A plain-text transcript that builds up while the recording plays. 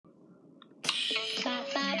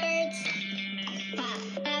Birds.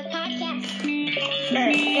 Podcast.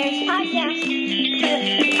 There's podcast.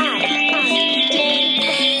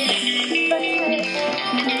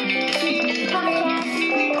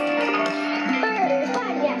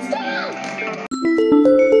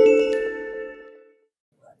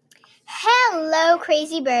 Hello,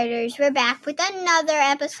 crazy birders. We're back with another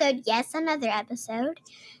episode. Yes, another episode.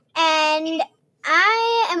 And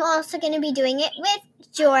I am also going to be doing it with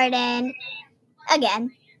Jordan.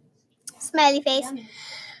 Again. Smiley face. Okay,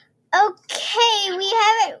 we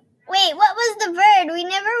haven't... Wait, what was the bird? We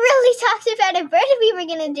never really talked about a bird we were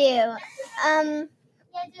going to do. Yeah, dude,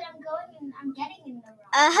 I'm getting in the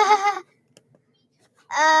wrong.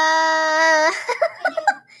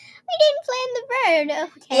 We didn't plan the bird.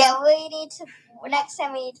 Okay. Yeah, next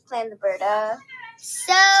time we need to plan the bird.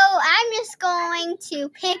 So, I'm just going to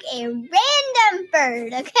pick a random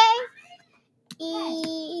bird, okay?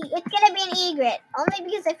 It's going to be an egret, only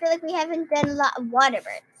because I feel like we haven't done a lot of water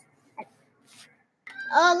birds.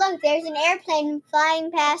 Oh, look, there's an airplane flying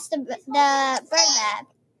past the bird lab.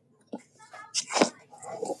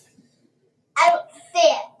 I don't see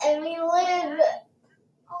it, and we live...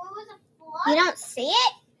 Oh, it was a fly? You don't see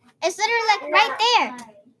it? It's literally like right there.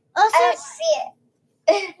 Also, I don't see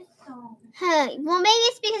it. Well, maybe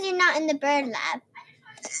it's because you're not in the bird lab.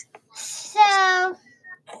 So,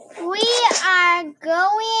 we are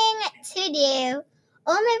going to do,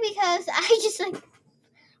 only because I just like,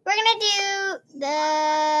 we're going to do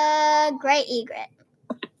the great egret.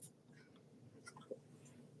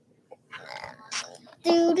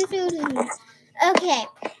 Okay,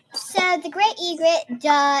 so the great egret,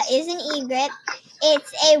 is an egret.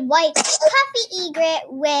 It's a white puffy egret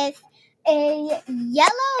with a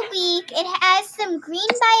yellow beak. It has some green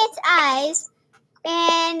by its eyes,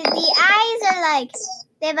 and the eyes are like,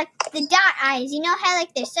 they have like the dot eyes. You know how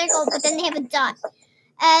like they're circled, but then they have a dot.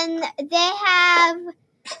 And they have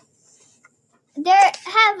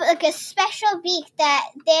like a special beak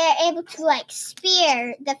that they're able to like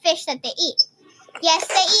spear the fish that they eat. Yes,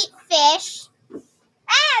 they eat fish.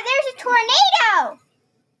 Ah, there's a tornado!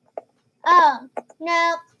 Oh,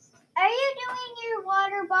 no. Are you doing your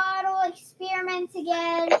water bottle experiments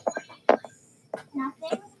again?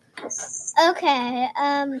 Nothing? Okay,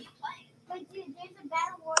 But dude, there's a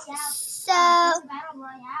battle royale. So, There's a battle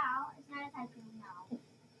royale. It's not a tycoon, no.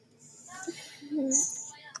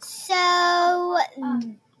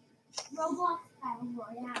 Roblox battle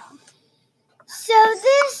royale. So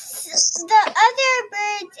the other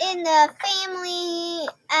birds in the family,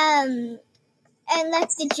 and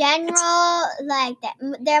like the general, like that,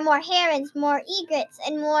 there are more herons, more egrets,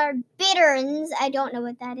 and more bitterns. I don't know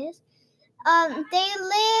what that is. They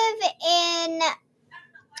live in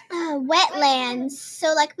wetlands,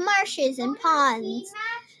 so like marshes and ponds.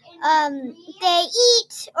 They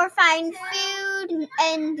eat or find food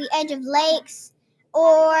in the edge of lakes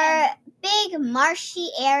or big marshy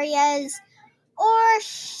areas or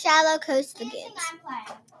shallow coast lagoons.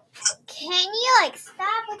 Can you like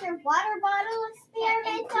stop with your water bottle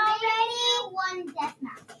experiment already? 1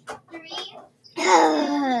 deathmatch. 3,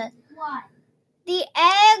 1. The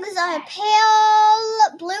eggs are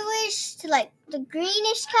pale bluish to like the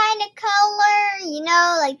greenish kind of color, you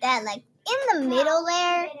know, like that, like in the middle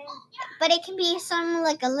there. But it can be some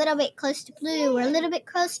like a little bit close to blue or a little bit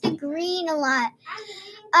close to green a lot.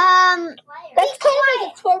 That's kind of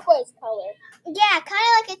like a turquoise color. Yeah, kind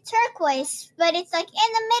of like a turquoise, but it's like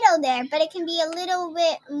in the middle there, but it can be a little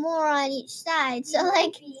bit more on each side. So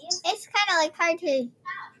like, it's kind of like hard to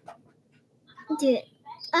do it.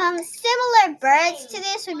 Similar birds to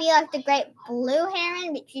this would be like the great blue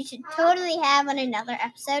heron, which you should totally have on another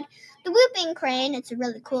episode. The whooping crane, it's a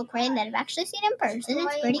really cool crane that I've actually seen in person.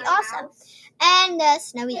 It's pretty awesome. And the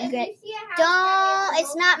snowy egret.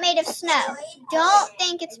 It's not made of snow. Don't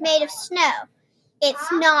think it's made of snow.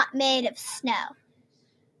 It's not made of snow.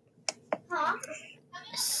 Huh?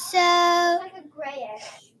 So, It's like a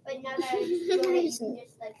grayish, but not as gray. Just like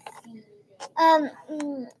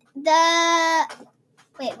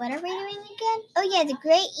wait, what are we doing again? Oh yeah, the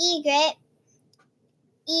great egret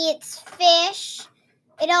eats fish.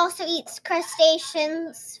 It also eats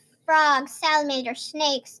crustaceans, frogs, salamanders,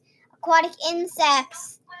 snakes, aquatic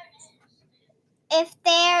insects. If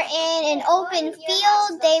they're in an open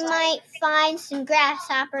field, they might find some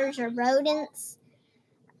grasshoppers or rodents.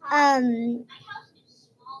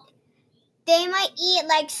 They might eat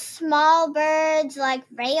like small birds like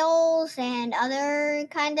rails and other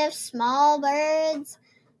kind of small birds.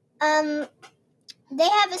 They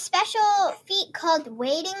have a special feet called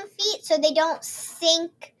wading feet, so they don't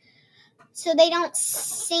sink in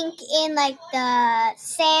like the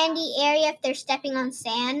sandy area if they're stepping on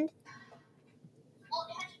sand.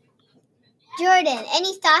 Jordan,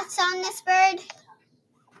 any thoughts on this bird?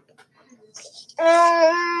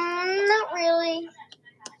 Not really.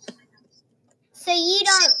 So you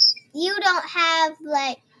don't have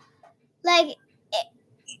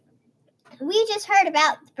we just heard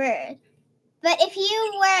about the bird. But if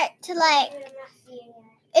you were to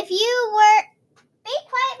be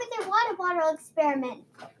quiet with your water bottle experiment.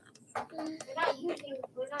 We're not doing a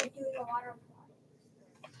water bottle.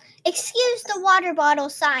 Excuse the water bottle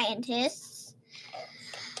scientists.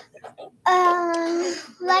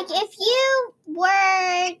 If you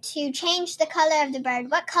were to change the color of the bird,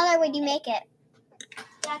 what color would you make it?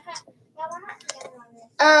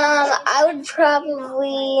 I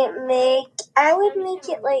would make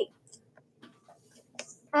it like,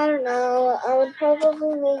 I don't know.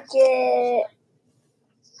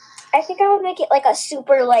 I think I would make it like a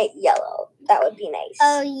super light yellow. That would be nice.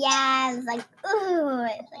 Oh yeah, it's like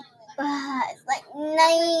it's like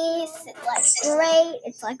nice. It's like great.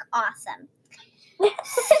 It's like awesome.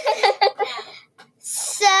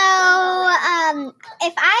 So,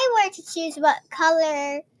 if I were to choose what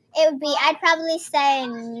color it would be, I'd probably say a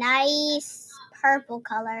nice purple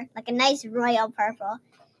color, like a nice royal purple.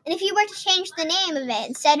 And if you were to change the name of it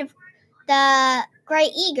instead of the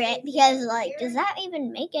great egret, because does that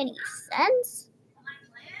even make any sense?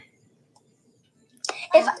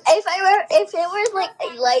 If it were like a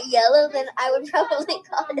light yellow, then I would probably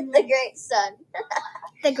call it the Great Sun.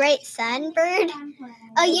 The Great Sun bird?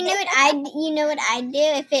 Oh, you know what I'd do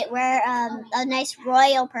if it were a nice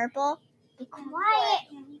royal purple? Be quiet,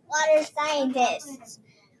 water scientists.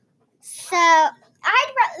 So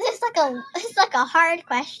it's like a hard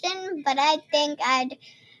question, but I think I'd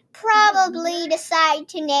probably decide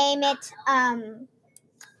to name it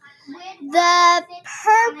the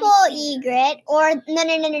purple egret, or no,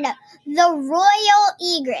 the royal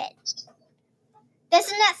egret.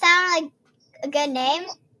 Doesn't that sound like a good name?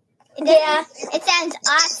 Yeah. It sounds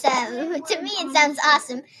awesome. To me, it sounds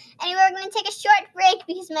awesome. Anyway, we're going to take a short break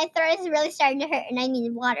because my throat is really starting to hurt and I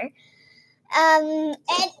need water. Hey, great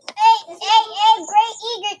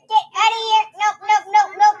egret, get out of here. Nope.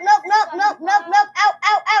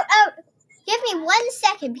 Out. Give me 1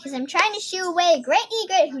 second because I'm trying to shoo away a great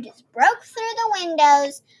egret who just broke through the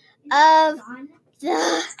windows of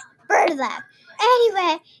the bird lab.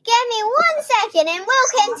 Anyway, give me 1 second and we'll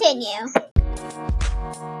continue.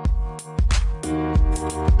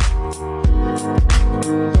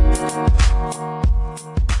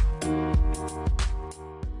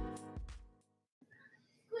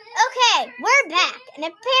 Okay, we're back, and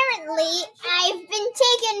apparently I've been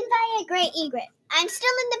taken by a great egret. I'm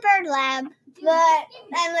still in the bird lab, but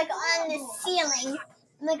I'm on the ceiling.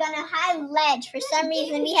 I'm on a high ledge. For some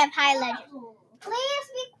reason, we have high ledges. Please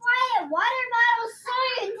be quiet, water bottle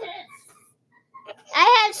scientists.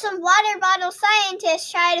 I had some water bottle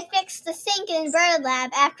scientists try to fix the sink in the bird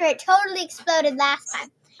lab after it totally exploded last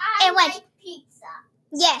time. I like pizza.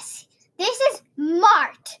 Yes, this is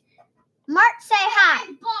Mart. Mart, say hi.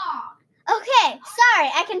 Okay,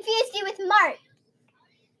 sorry, I confused you with Mart.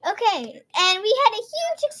 Okay, and we had a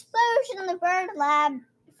huge explosion in the bird lab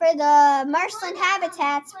for the marshland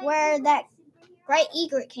habitats where that great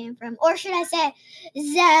egret came from. Or should I say,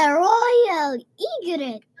 the royal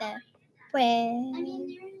egret.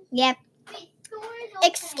 Yep.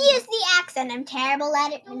 Excuse the accent, I'm terrible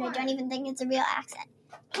at it, and I don't even think it's a real accent.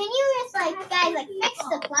 Can you just, guys, fix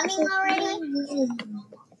the plumbing already?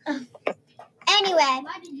 Anyway,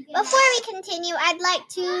 before we continue, I'd like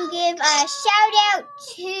to give a shout out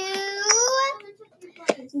to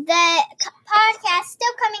the podcast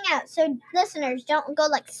still coming out. So listeners, don't go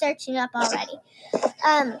searching up already.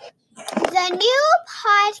 The new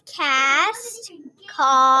podcast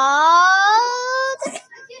called,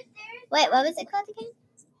 wait, what was it called again?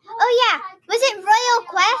 Oh yeah, was it Royal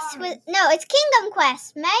Quest? No, it's Kingdom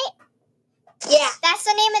Quest, mate. Yeah. That's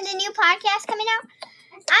the name of the new podcast coming out?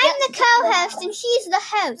 I'm the co-host and she's the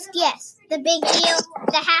host. Yes, the big deal,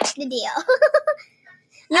 the half the deal.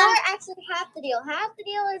 You're actually half the deal. Half the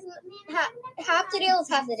deal is half the deal is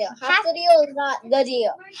half the deal. Half the deal is not the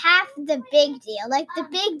deal. Half the big deal, the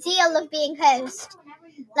big deal of being host.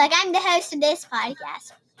 I'm the host of this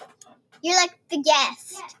podcast. You're the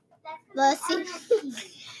guest. We'll see.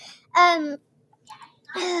 Oh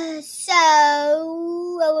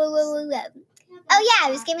yeah, I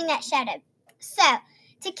was giving that shout out. So,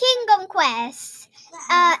 to Kingdom Quest,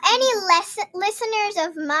 any listeners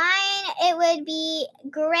of mine, it would be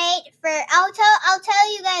great I'll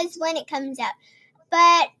tell you guys when it comes out,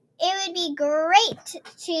 but it would be great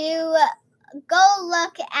to go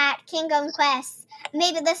look at Kingdom Quest.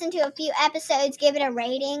 Maybe listen to a few episodes, give it a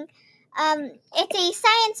rating. It's a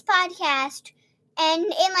science podcast, and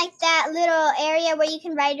in like that little area where you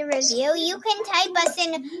can write a review, you can type us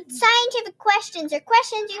in scientific questions or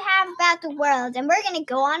questions you have about the world, and we're gonna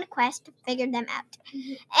go on a quest to figure them out.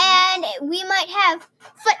 And we might have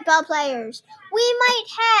football players. We might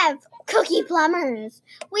have cookie plumbers.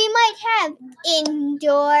 We might have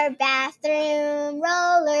indoor bathroom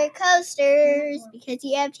roller coasters because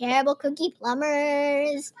you have terrible cookie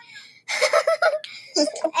plumbers.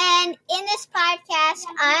 And in this podcast,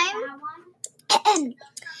 I'm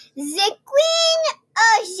the queen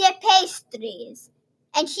of the pastries.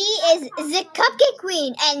 And she is the cupcake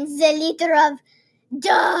queen and the leader of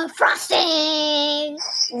the frosting.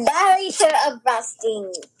 The liter of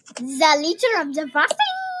frosting. The leader of the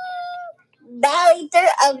frosting. The liter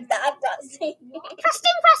of the frosting.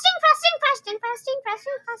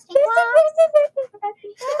 Frosting.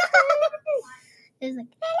 It's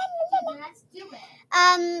like, Let's do it.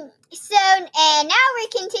 so, and now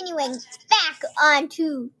we're continuing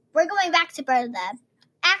we're going back to Bird Lab.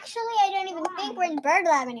 Actually, I don't even think we're in Bird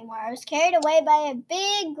Lab anymore. I was carried away by a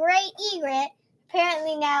big, great egret.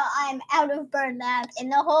 Apparently now I'm out of Bird Lab in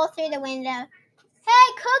the hole through the window.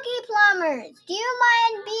 Hey, cookie plumbers, do you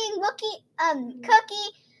mind being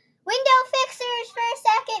cookie window fixers for a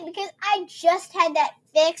second? Because I just had that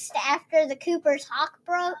fixed after the Cooper's Hawk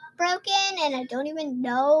broke in, and I don't even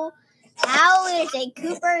know how there's a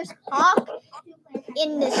Cooper's Hawk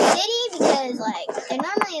in the city, because like they're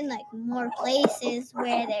normally in like more places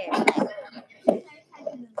where there's like.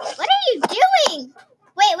 What are you doing?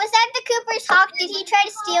 Wait, was that the Cooper's Hawk? Did he try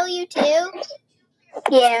to steal you too?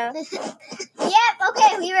 Yeah. Yep.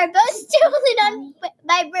 Okay, we were both stolen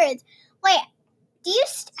by birds. Wait, how do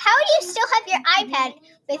you still have your iPad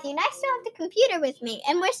with you? And I still have the computer with me,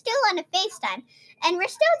 and we're still on a FaceTime, and we're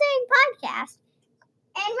still doing podcasts.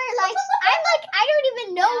 And we're like, I don't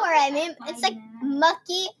even know where I'm in. It's like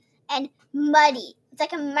mucky and muddy. It's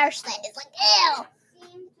like a marshland. It's like, ew.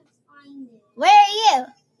 Where are you?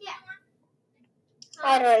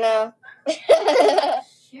 I don't know.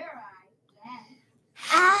 Sure, I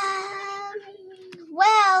guess.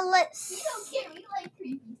 Well, let's. We don't care. We like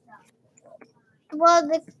creepy stuff. Well,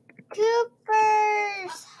 the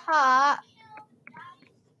Cooper's Hawk.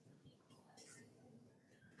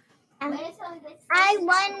 I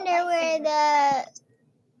wonder where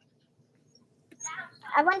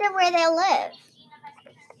they live.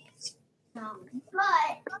 But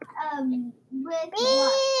with Be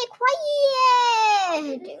what?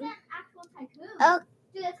 quiet. This is an actual tycoon. Oh.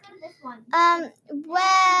 Dude, let's go to this one.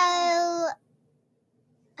 Well.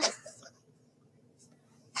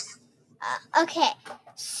 Okay.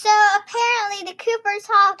 So apparently the Cooper's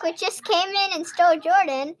Hawk, which just came in and stole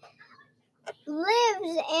Jordan,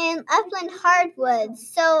 lives in upland hardwoods.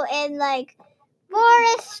 So in like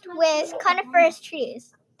forest with coniferous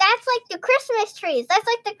trees. That's like the Christmas trees. That's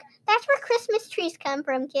where Christmas trees come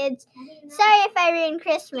from, kids. Sorry if I ruined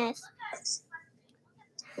Christmas.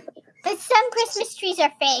 But some Christmas trees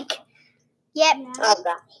are fake. Yep. Oh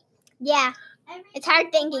gosh. Yeah. It's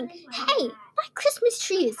hard thinking. Hey, my Christmas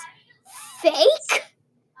tree is fake?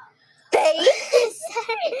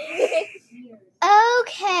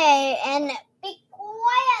 Okay, and be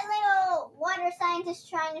quiet, little water scientist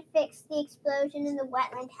trying to fix the explosion in the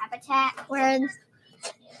wetland habitat.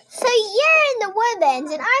 So you're in the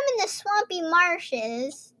woodlands, and I'm in the swampy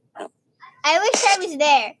marshes. I wish I was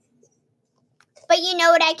there. But you know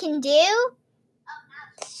what I can do?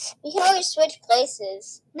 We can always switch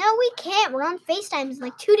places. No, we can't. We're on FaceTime. It's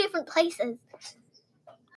like 2 different places.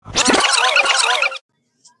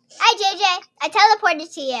 Hi, JJ. I teleported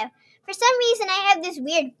to you. For some reason, I have this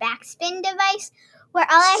weird backspin device where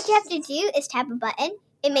all I have to do is tap a button,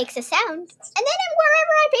 it makes a sound, and then I'm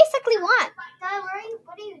wherever I basically want. Dad,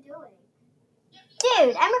 what are you doing?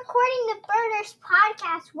 Dude, I'm recording the Birders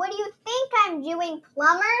podcast. What do you think I'm doing,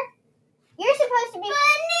 plumber? You're supposed to be...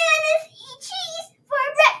 Bananas eat cheese for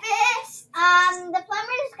breakfast! The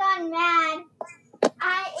plumber's gone mad.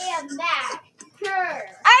 I am back. Sure.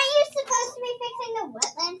 Aren't you supposed to be fixing the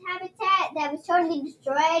wetland habitat that was totally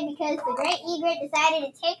destroyed because the great egret decided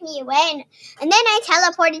to take me away? And then I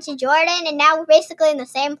teleported to Jordan, and now we're basically in the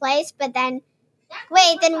same place, but then...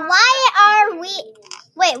 Why are we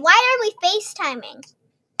FaceTiming?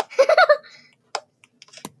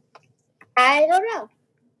 I don't know.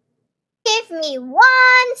 Give me 1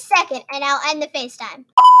 second, and I'll end the FaceTime.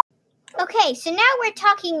 Okay, so now we're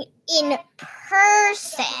talking in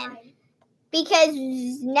person. Because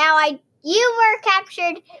now you were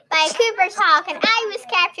captured by a Cooper's Hawk, and I was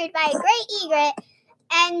captured by a great egret,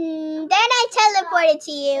 And then I teleported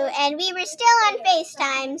to you, and we were still on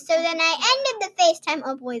FaceTime. So then I ended the FaceTime.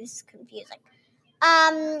 Oh boy, this is confusing.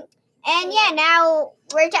 And yeah, now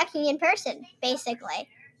we're talking in person, basically.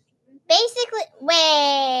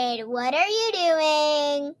 Wait, what are you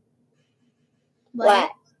doing?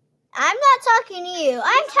 What? I'm not talking to you.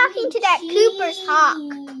 I'm talking to that Cooper's hawk.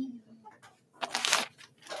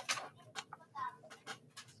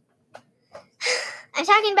 I'm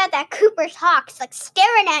talking about that Cooper's hawk. It's like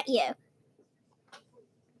staring at you.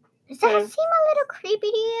 Does that seem a little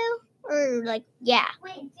creepy to you? Or like, yeah.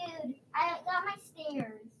 Wait, dude, I got my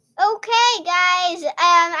stairs. Okay, guys.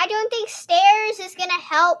 I don't think stairs is gonna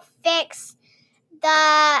help fix the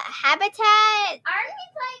habitat. Aren't we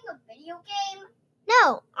playing a video game?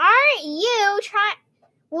 No, aren't you trying?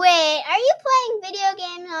 Wait, are you playing video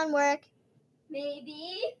games on work?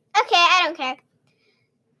 Maybe. Okay, I don't care.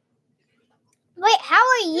 Wait, how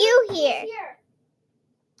are you here?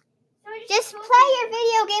 Just play your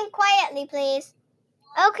video game quietly, please.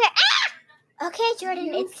 Okay. Ah! Okay,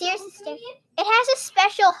 Jordan, it's seriously scary. It has a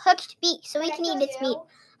special hooked beak, so we can eat its meat.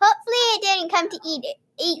 Hopefully it didn't come to eat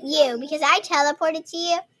you, because I teleported to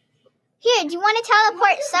you. Here, do you want to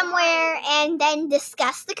teleport somewhere and then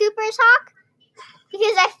discuss the Cooper's hawk?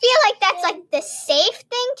 Because I feel like that's like the safe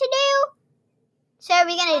thing to do. So are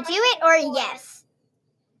we going to do it or yes?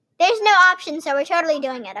 There's no option, so we're totally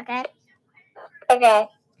doing it, okay? Okay.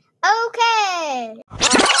 Okay.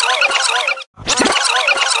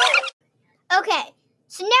 Okay,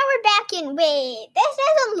 so now we're back in. Wait, this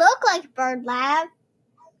doesn't look like Bird Lab.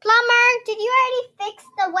 Plumber, did you already fix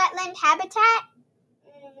the wetland habitat?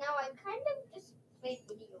 No, I kind of just played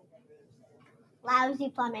video games. Lousy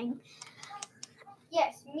plumbing.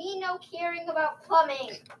 Yes, me no caring about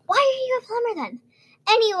plumbing. Why are you a plumber then?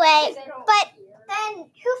 Anyway, but then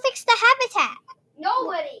who fixed the habitat?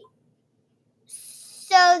 Nobody.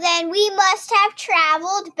 So then we must have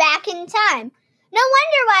traveled back in time. No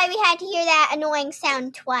wonder why we had to hear that annoying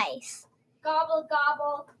sound twice. Gobble,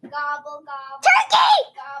 gobble, gobble, gobble. Turkey!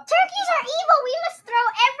 Gobble, Turkeys are evil. We must throw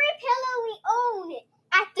every pillow we own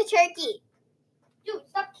at the turkey. Dude,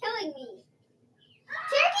 stop killing me.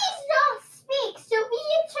 Turkeys don't speak, so be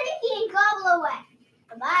a turkey and gobble away.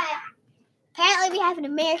 Bye-bye. Apparently we have an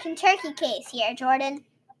American turkey case here, Jordan.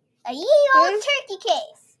 A ye old turkey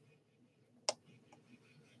case.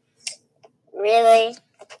 Really?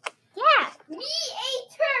 Yeah. Me a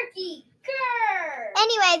turkey. Grr.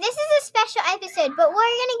 Anyway, this is a special episode, but we're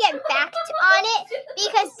going to get back on it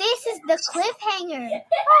because this is the cliffhanger.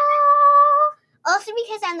 Oh. Also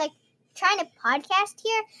because I'm like trying to podcast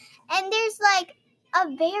here, and there's like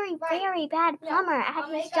a very, very bad plumber at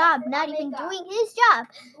his job, not even doing his job.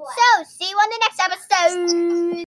 So, see you on the next episode.